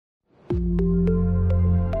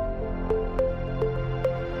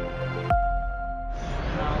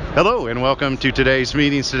Hello and welcome to today's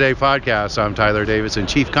Meetings Today podcast. I'm Tyler Davison,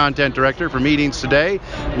 Chief Content Director for Meetings Today.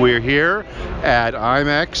 We're here at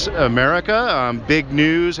IMEX America. Big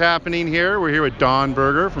news happening here. We're here with Don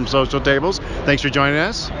Berger from Social Tables. Thanks for joining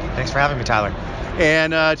us. Thanks for having me, Tyler.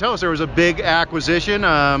 And tell us, there was a big acquisition.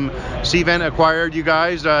 Cvent acquired you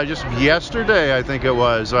guys just yesterday, I think it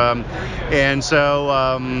was. What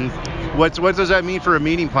does that mean for a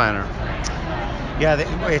meeting planner? Yeah,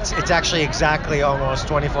 it's actually exactly almost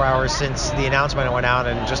 24 hours since the announcement went out,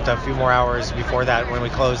 and just a few more hours before that when we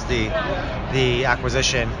closed the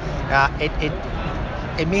acquisition.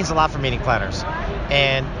 It means a lot for meeting planners,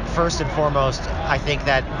 and first and foremost, I think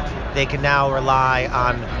that they can now rely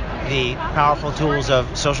on the powerful tools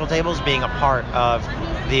of Social Tables being a part of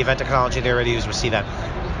the event technology they already use with Cvent.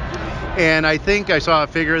 And I think I saw a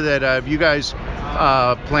figure that you guys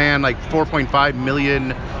plan like 4.5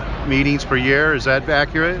 million meetings per year. Is that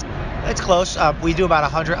accurate? It's close. We do about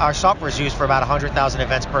 100. Our software is used for about 100,000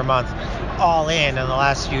 events per month, all in the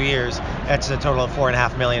last few years. That's a total of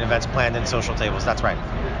 4.5 million events planned in Social Tables. That's right.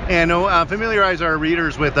 And familiarize our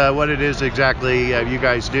readers with what it is exactly you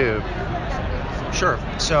guys do. Sure.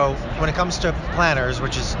 So when it comes to planners,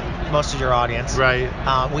 which is most of your audience, right?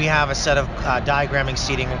 We have a set of diagramming,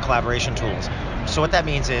 seating, and collaboration tools. So what that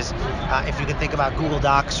means is, if you can think about Google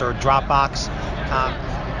Docs or Dropbox,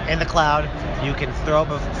 in the cloud, you can throw up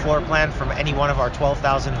a floor plan from any one of our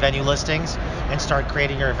 12,000 venue listings and start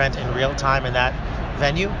creating your event in real time in that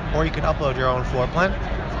venue, or you can upload your own floor plan.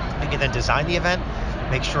 You can then design the event,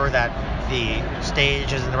 make sure that the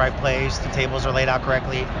stage is in the right place, the tables are laid out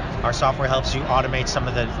correctly. Our software helps you automate some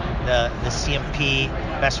of the CMP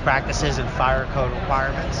best practices and fire code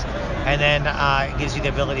requirements. And then it gives you the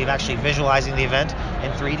ability of actually visualizing the event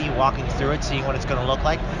in 3D, walking through it, seeing what it's going to look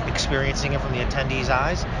like, experiencing it from the attendees'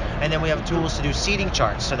 eyes. And then we have tools to do seating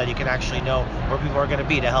charts so that you can actually know where people are going to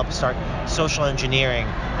be, to help start social engineering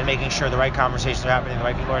and making sure the right conversations are happening, the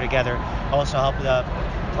right people are together. Also help the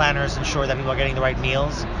planners ensure that people are getting the right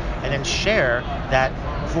meals, and then share that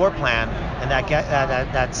floor plan and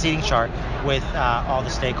that seating chart with all the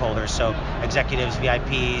stakeholders, so executives,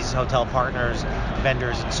 VIPs, hotel partners,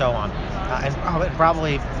 vendors, and so on. And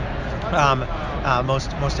probably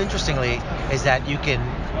most interestingly is that you can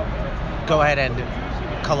go ahead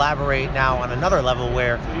and collaborate now on another level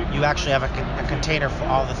where you actually have a container for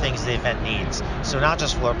all the things the event needs. So not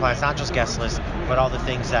just floor plans, not just guest lists, but all the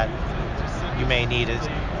things that you may need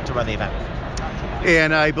to run the event.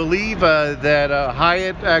 And I believe that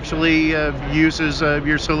Hyatt actually uses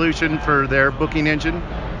your solution for their booking engine.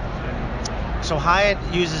 So Hyatt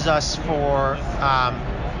uses us for,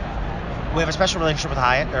 we have a special relationship with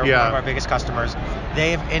Hyatt. They're one of our biggest customers.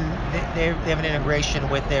 They have an integration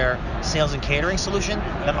with their sales and catering solution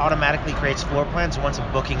that automatically creates floor plans once a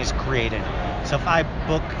booking is created. So if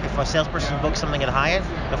a salesperson books something at Hyatt,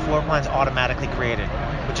 the floor plan's automatically created,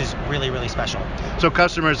 which is really, really special. So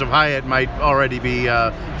customers of Hyatt might already be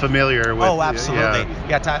familiar with. Oh, absolutely.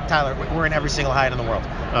 Yeah, Tyler, we're in every single Hyatt in the world.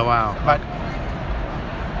 Oh, wow.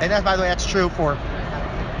 And that, by the way, that's true for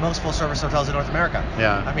most full-service hotels in North America.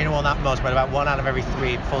 Yeah. I mean, well, not most, but about 1 out of every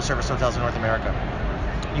 3 full-service hotels in North America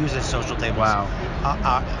uses Social Tables. Wow.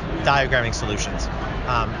 Diagramming solutions.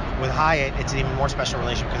 With Hyatt, it's an even more special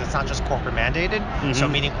relation because it's not just corporate mandated. Mm-hmm. So a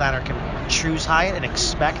meeting planner can choose Hyatt and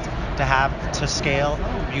expect to have to scale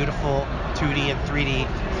beautiful 2D and 3D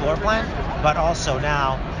floor plan, but also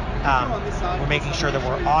now we're making sure that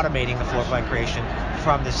we're automating the floor plan creation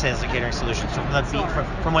from the sales and catering solutions,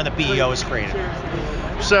 from when the BEO is created.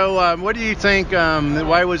 So what do you think,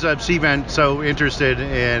 why was Cvent so interested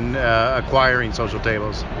in acquiring Social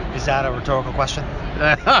Tables? Is that a rhetorical question?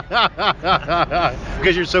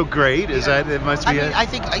 Because you're so great, it must be it? I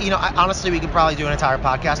think, honestly, we could probably do an entire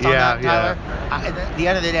podcast on that, Tyler. At the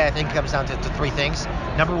end of the day, I think it comes down to 3 things.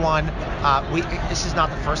 Number one, this is not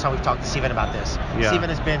the first time we've talked to Cvent about this. Yeah. Cvent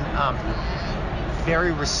has been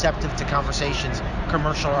very receptive to conversations,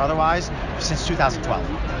 commercial or otherwise, since 2012.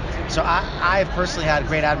 So I have personally had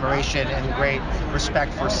great admiration and great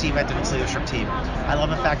respect for Cvent and its leadership team. I love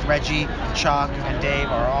the fact Reggie, Chuck, and Dave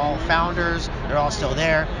are all founders. They're all still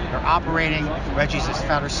there. They're operating. Reggie's a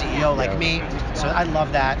founder CEO like me. So I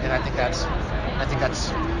love that, and I think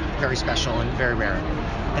that's very special and very rare.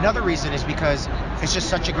 Another reason is because it's just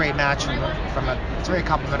such a great match it's a very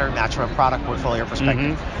complimentary match from a product portfolio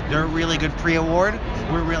perspective. Mm-hmm. They're really good pre-award.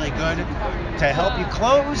 We're really good to help you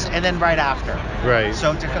close and then right after. Right.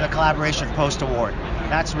 So to the collaboration post-award.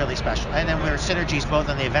 That's really special. And then we're synergies both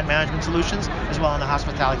on the event management solutions as well on the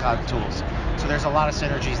hospitality cloud tools. So there's a lot of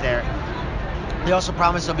synergies there. They also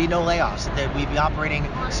promised there'll be no layoffs, that we'd be operating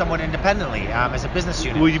somewhat independently as a business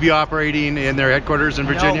unit. Will you be operating in their headquarters in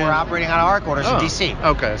Virginia? No, we're operating out of our headquarters in D.C.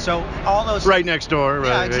 Okay. So all those... Right next door. Right?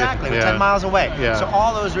 Yeah, exactly. We're 10 miles away. Yeah. So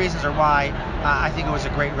all those reasons are why I think it was a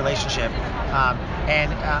great relationship.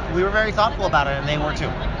 And we were very thoughtful about it, and they were too.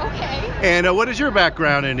 Okay. And what is your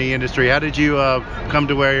background in the industry? How did you come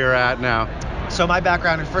to where you're at now? So my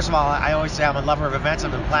background, and first of all, I always say I'm a lover of events.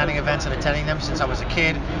 I've been planning events and attending them since I was a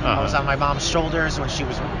kid. I was on my mom's shoulders when she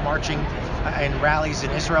was marching in rallies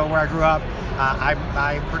in Israel where I grew up.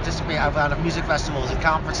 I participate. I've gone to music festivals and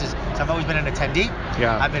conferences. So I've always been an attendee.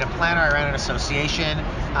 Yeah. I've been a planner. I ran an association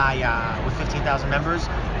with 15,000 members.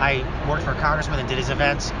 I worked for a congressman and did his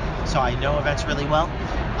events, so I know events really well.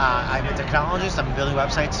 I'm a technologist. I've been building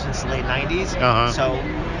websites since the late 90s. So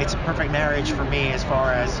it's a perfect marriage for me as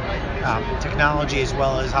far as technology as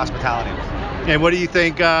well as hospitality. And what do you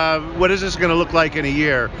think, what is this going to look like in a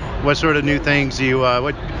year? What sort of new things do you,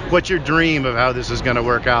 what's your dream of how this is going to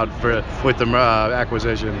work out with the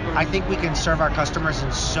acquisition? I think we can serve our customers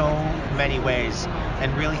in so many ways,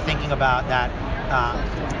 and really thinking about that,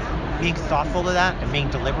 being thoughtful to that and being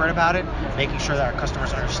deliberate about it, making sure that our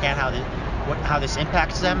customers understand how this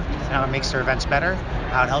impacts them, and how it makes their events better,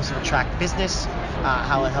 how it helps them attract business,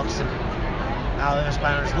 how it helps them, how those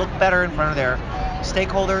planners look better in front of their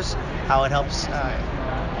stakeholders, how it helps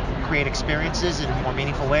create experiences in more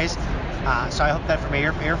meaningful ways. So I hope that from a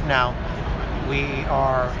year from now, we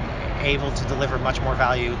are able to deliver much more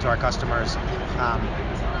value to our customers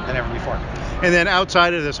than ever before. And then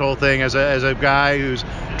outside of this whole thing, as a guy who's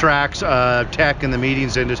tracks tech in the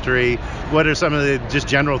meetings industry, what are some of the just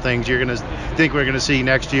general things you're going to think we're going to see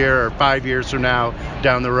next year or 5 years from now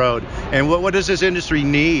down the road? And what does this industry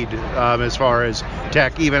need as far as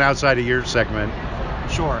tech, even outside of your segment?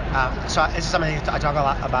 Sure. So this is something I talk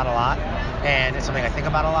about a lot, and it's something I think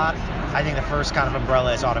about a lot. I think the first kind of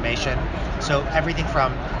umbrella is automation. So everything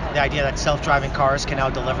from the idea that self-driving cars can now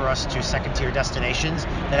deliver us to second-tier destinations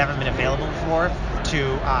that haven't been available before,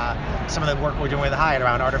 to some of the work we're doing with Hyatt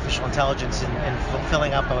around artificial intelligence and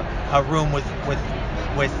filling up a room with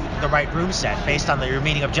the right room set based on your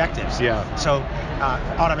meeting objectives. Yeah. So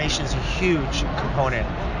automation is a huge component,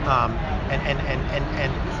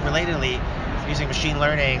 and relatedly, using machine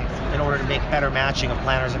learning in order to make better matching of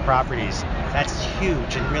planners and properties. That's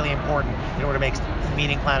huge and really important in order to make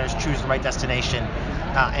meeting planners choose the right destination,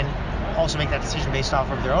 and also make that decision based off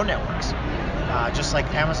of their own networks. Just like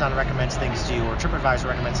Amazon recommends things to you or TripAdvisor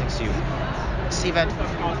recommends things to you, Cvent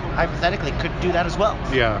hypothetically could do that as well.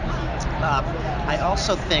 Yeah. I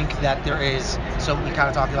also think that there is, so we kind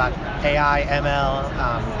of talked about AI,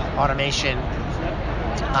 ML, automation,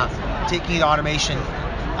 taking the automation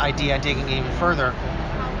idea and taking it even further.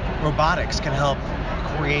 Robotics can help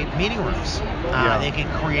create meeting rooms. They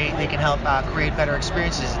can help create better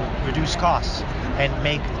experiences and reduce costs and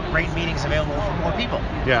make great meetings available for more people.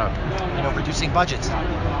 Yeah. Reducing budgets.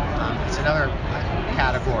 It's another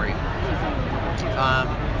category.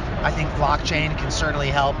 I think blockchain can certainly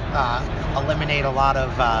help eliminate a lot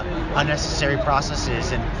of unnecessary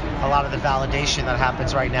processes and a lot of the validation that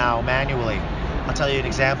happens right now manually. I'll tell you an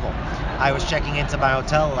example. I was checking into my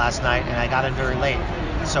hotel last night and I got in very late.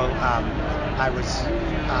 So it was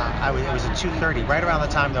at 2:30, right around the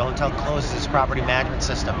time the hotel closes its property management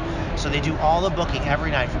system. So they do all the booking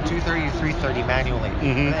every night from 2:30 to 3:30 manually.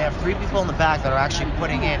 And they have 3 people in the back that are actually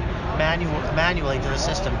putting in manually to the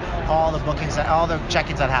system all the bookings, all the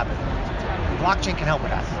check-ins that happen. Blockchain can help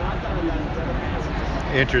with that.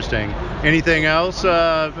 Interesting. Anything else?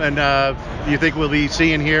 You think we'll be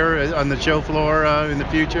seeing here on the show floor in the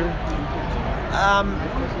future?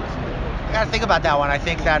 I got to think about that one. I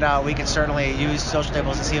think that we can certainly use social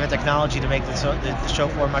tables and Cvent technology to make the show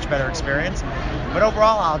floor a much better experience. But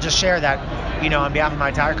overall, I'll just share that, on behalf of my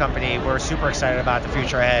entire company, we're super excited about the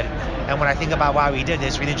future ahead. And when I think about why we did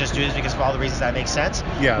this, we didn't just do this because of all the reasons that make sense.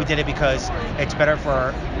 Yeah. We did it because it's better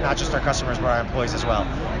for not just our customers, but our employees as well.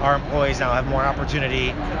 Our employees now have more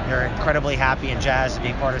opportunity. They're incredibly happy and jazzed to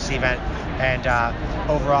be part of Cvent. And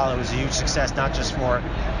overall, it was a huge success, not just for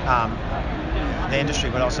the industry,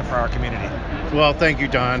 but also for our community. Well, thank you,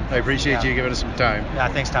 Don. I appreciate you giving us some time. Yeah,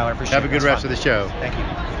 thanks, Tyler. Appreciate it. Have a good rest of the show. Thank you.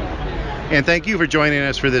 And thank you for joining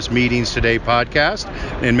us for this Meetings Today podcast.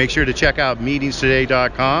 And make sure to check out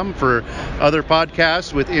meetingstoday.com for other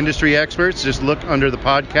podcasts with industry experts. Just look under the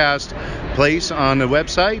podcast place on the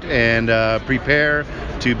website and prepare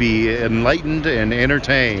to be enlightened and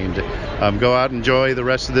entertained. Go out and enjoy the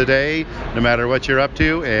rest of the day, no matter what you're up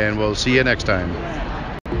to, and we'll see you next time.